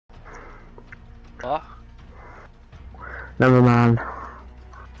What? Never mind.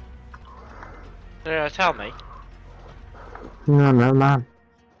 Did you tell me? No, never mind.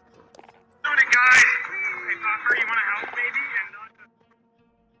 Howdy guys! Hey Buffer, you wanna help maybe?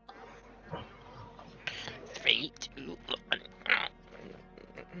 3, 2, 1.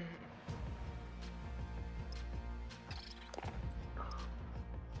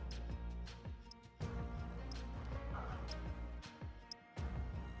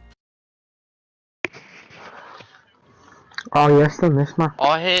 Oh yes, done this map. Oh,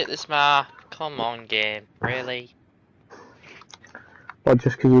 I hate this map. Come on, game. Really? What,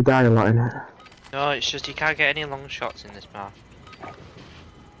 just 'cause you die a lot in it? No, it's just you can't get any long shots in this map.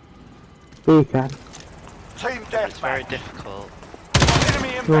 Yeah, you can. Team It's very deathmatch. difficult. Enemy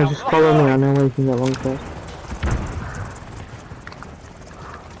No, inbound. just follow me, I know where you can get long first.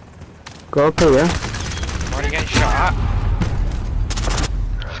 Go up here. What are you getting shot at?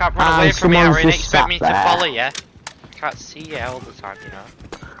 Can't run away from me, someone's Aaron. just Expect sat me to there. follow you. Can't see you all the time, you know.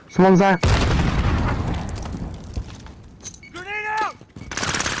 Someone's there. Grenade out!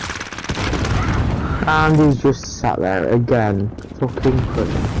 And he's just sat there again. Fucking prick.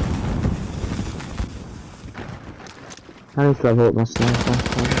 I need to level up my sniper.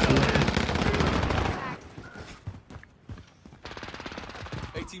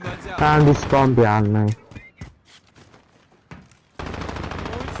 18 man's out. And he spawned behind me.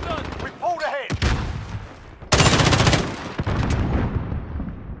 We pulled ahead.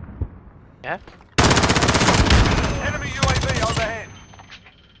 Yeah? Enemy UAV overhead.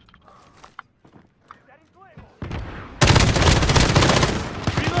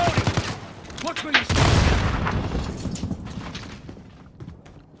 Reloading! Watch where you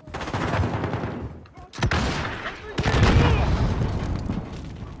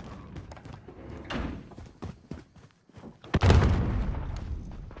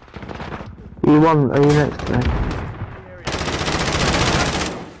Are you next to me?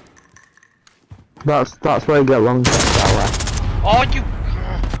 That's where you get long shots that way. Oh, you.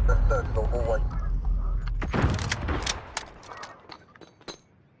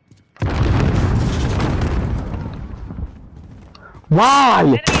 Why?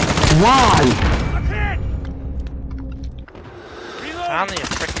 Why? Finally, a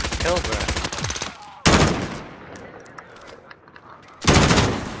freaking kill, bro.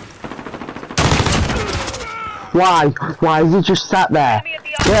 Why? Why is he just sat there?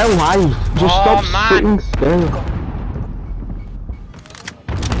 Get away! Just Oh, stop man. sitting still.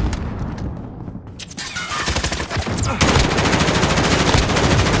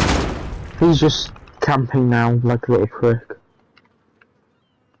 He's just camping now like a little prick.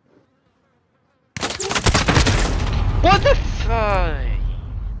 What the fuck?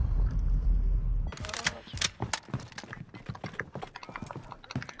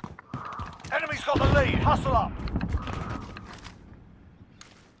 Enemy's got the lead. Hustle up.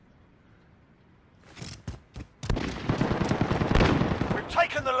 We've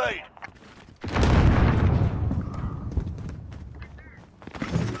taken the lead.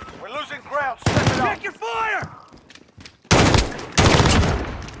 We're losing ground. Step it up. Check your fire!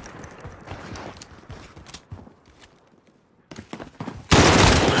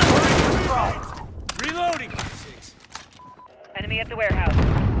 reloading! Enemy at the warehouse.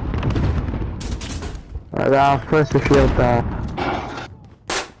 Right, I'll press the shield there.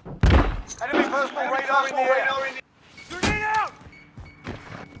 Enemy personal radar in the air. Grenade out!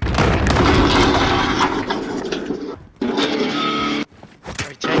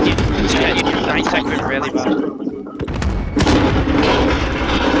 We take it. 9 seconds really bad.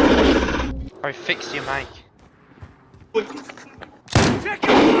 Alright, fix your mic. Check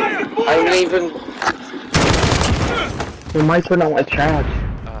your fire! I'm leaving. Your mic went out of charge.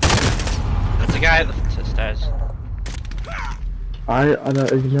 There's a guy at the stairs. I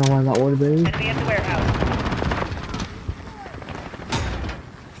don't even know why that would be. Enemy at the warehouse.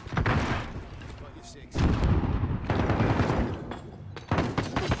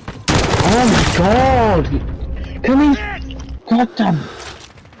 Oh my god! Can we? Goddamn!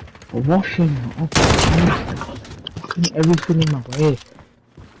 Washing up everything in my way.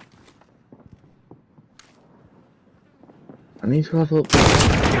 I need to level up.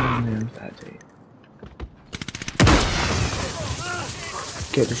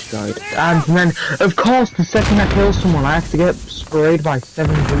 Get destroyed. And then, of course, the second I kill someone, I have to get sprayed by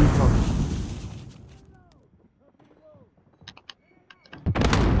 7 people.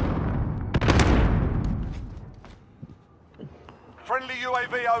 Friendly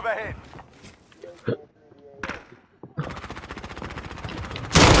UAV overhead.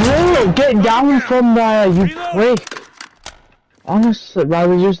 Oh, get down from there, you prick! Honestly,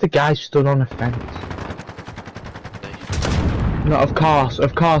 rather use the guy stood on a fence. No, of course,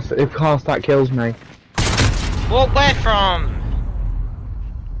 that kills me. What, where from?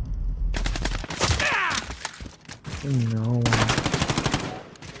 No.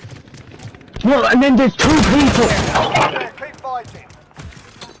 Well, and then there's 2 people! Keep fighting.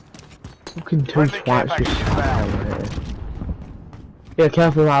 Fucking 2 swipes just sat there. Yeah,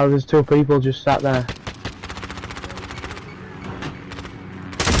 careful now, there's 2 people just sat there.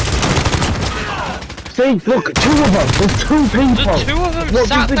 See, look, 2 of them! There's 2 people! The 2 of them What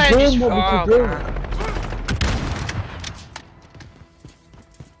sat was the there game? just... What was the Oh, game? man.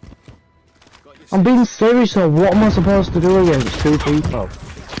 I'm being serious though, what am I supposed to do against 2 people?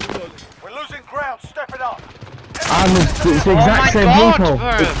 We're losing ground. Step it up. And it's the Oh my exact same god, people! bro!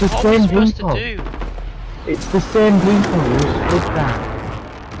 It's the What are we same supposed people! to do? It's the same people who stood there.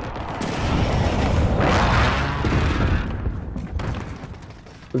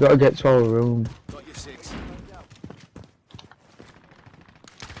 We gotta get to our room. Got your 6.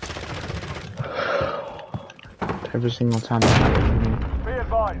 Every single time I have it. Be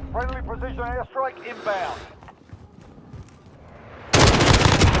advised. Friendly precision airstrike inbound.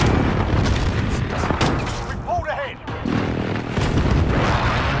 We pulled ahead.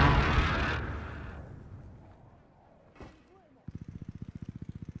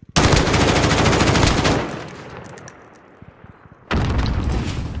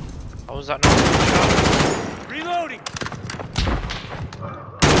 Oh, was that not a shot? Reloading.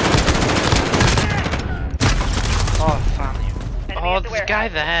 Oh, family. Enemy Oh, at the there's a guy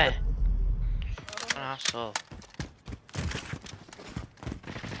warehouse. there. An asshole.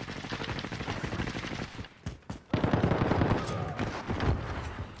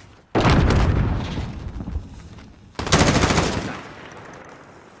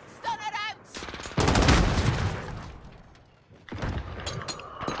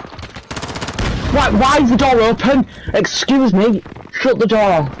 Why is the door open? Excuse me. Shut the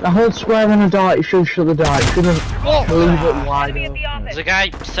door. The whole square on the door. It should shut the door. It shouldn't What? leave it wide Enemy at the open. office. There's a guy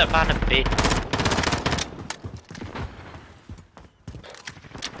set behind a bin.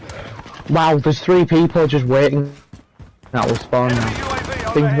 Wow, there's 3 people just waiting. That will spawn Enemy now.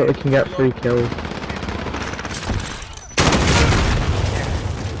 UAV Thinking that overhead. they can get 3 kills.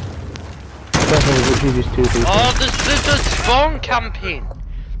 Definitely literally just 2 people. Oh, there's spawn camping.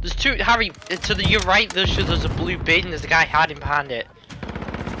 There's 2, Harry, to the, your right, there's a blue bin, there's a guy hiding behind it.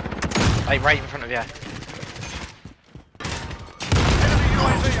 Like, right in front of you. Enemy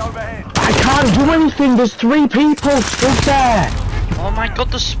UAV overhead. I can't do anything, there's 3 people stood there! Oh my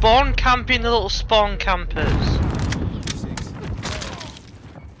god, the spawn camping, the little spawn campers.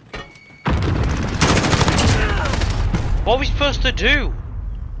 What are we supposed to do?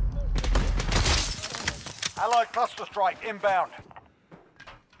 Allied cluster strike inbound.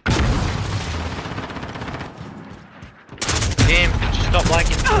 Game, could you stop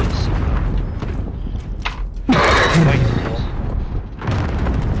lagging, please?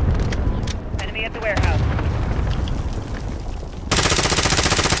 Enemy at the warehouse.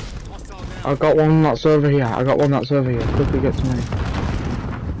 I got one that's over here, quickly get to me.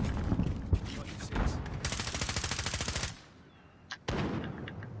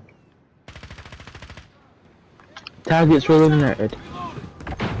 Targets were eliminated.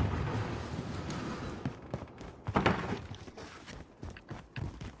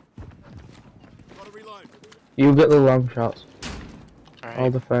 Gotta reload. You get the long shots. I'll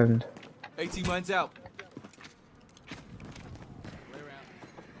Alright. defend. 18 miles out.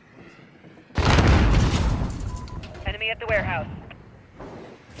 Enemy at the warehouse.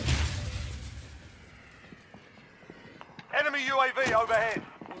 Enemy UAV overhead.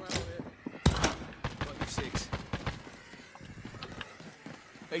 Got your 6.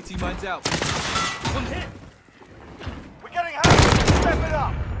 18 miles out. One hit. We're getting hurt. Step it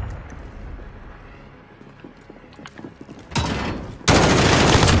up.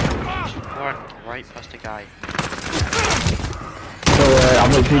 Run right past the guy. So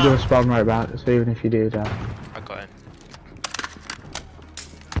I'm literally gonna spawn right back, so even if you do die. I got him.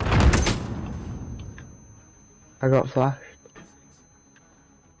 I got flashed.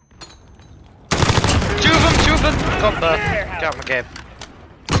 2 of them! Got both. Got my game.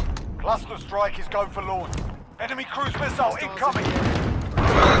 Cluster strike is go for launch. Enemy cruise missile incoming.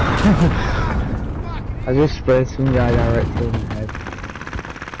 I just sprayed some guy directly in the head.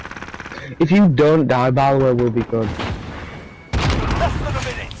 If you don't die, by the way, we'll be good. Less than a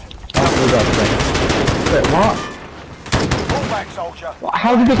minute. Wait, what? Pull back, soldier.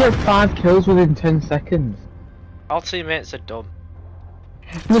 How did they get 5 kills within 10 seconds? Our teammates are dumb.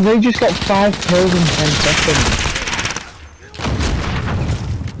 No, they just got 5 kills in 10 seconds.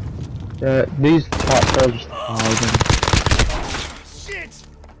 These parts are just hiding.